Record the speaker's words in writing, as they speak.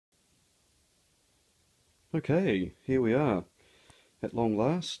Okay, here we are at long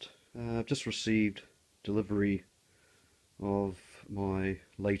last. I've just received delivery of my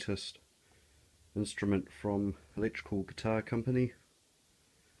latest instrument from electrical guitar company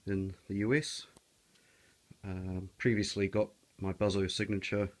in the US. Previously got my Buzzo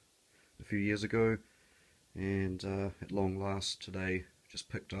signature a few years ago, and at long last today just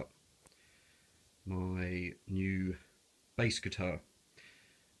picked up my new bass guitar.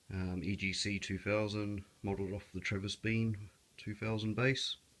 EGC2000, modelled off the Travis Bean 2000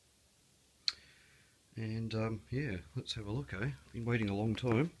 bass. And yeah, let's have a look, eh? Been waiting a long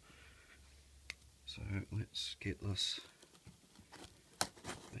time. So let's get this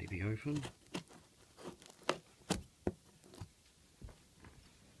baby open.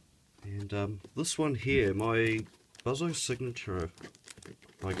 And this one here, my Buzzo signature,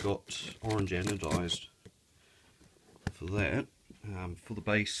 I got orange anodized for that. For the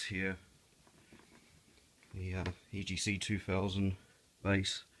bass here, the EGC2000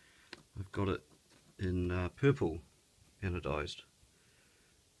 bass, I've got it in purple anodized,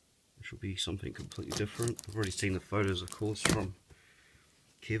 which will be something completely different. I've already seen the photos, of course, from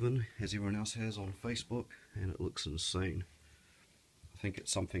Kevin, as everyone else has on Facebook, and it looks insane. I think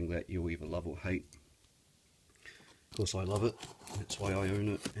it's something that you'll either love or hate. Of course I love it, that's why I own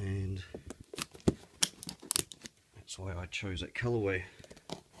it, and that's why I chose that colourway.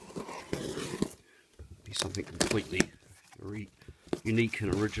 Be something completely unique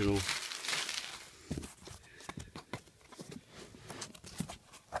and original.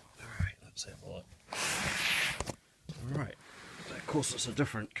 Alright, let's have a look. Alright, so of course it's a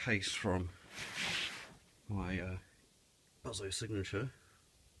different case from my Buzzo signature.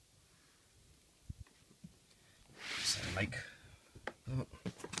 So make that.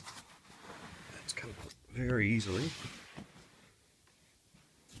 That's come very easily.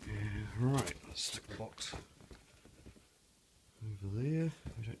 Right, let's stick the box over there.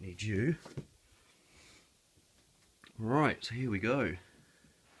 We don't need you. Right, so here we go.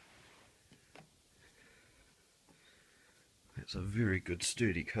 That's a very good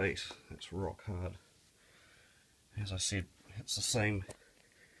sturdy case. That's rock hard. As I said, it's the same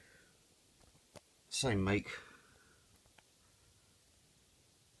make.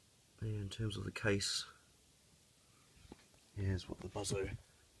 And in terms of the case, here's what the Buzzo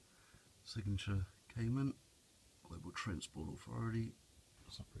signature came in. Global Transport Authority.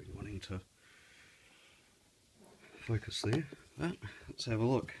 It's not really wanting to focus there, but let's have a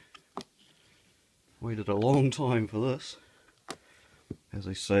look. Waited a long time for this. As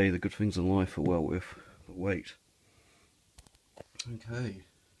they say, the good things in life are well worth the wait. Okay,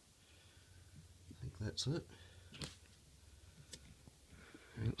 I think that's it.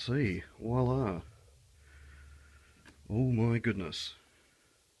 Let's see, voila. Oh my goodness.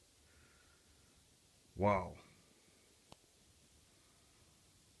 Wow.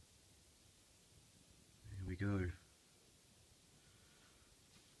 Here we go.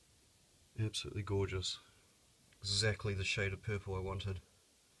 Absolutely gorgeous. Exactly the shade of purple I wanted.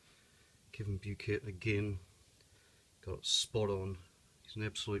 Kevin Buquette again. Got it spot on. He's an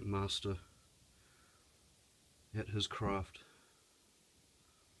absolute master at his craft.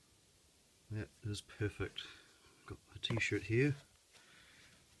 That is perfect. Got a t-shirt here.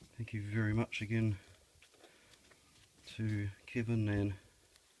 Thank you very much again to Kevin and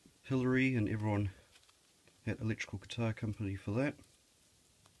Hillary and everyone at Electrical Guitar Company for that.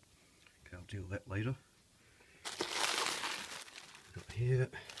 Okay, I'll deal with that later. Got here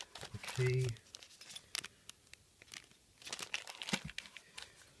the key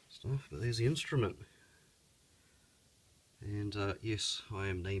stuff, but there's the instrument. And yes, I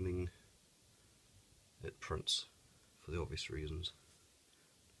am naming it Prince for the obvious reasons.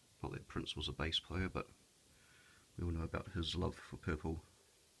 Not that Prince was a bass player, but we all know about his love for purple,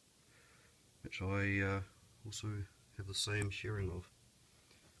 which I also have the same sharing of.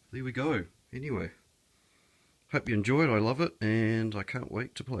 There we go. Anyway, hope you enjoyed. I love it, and I can't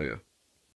wait to play it.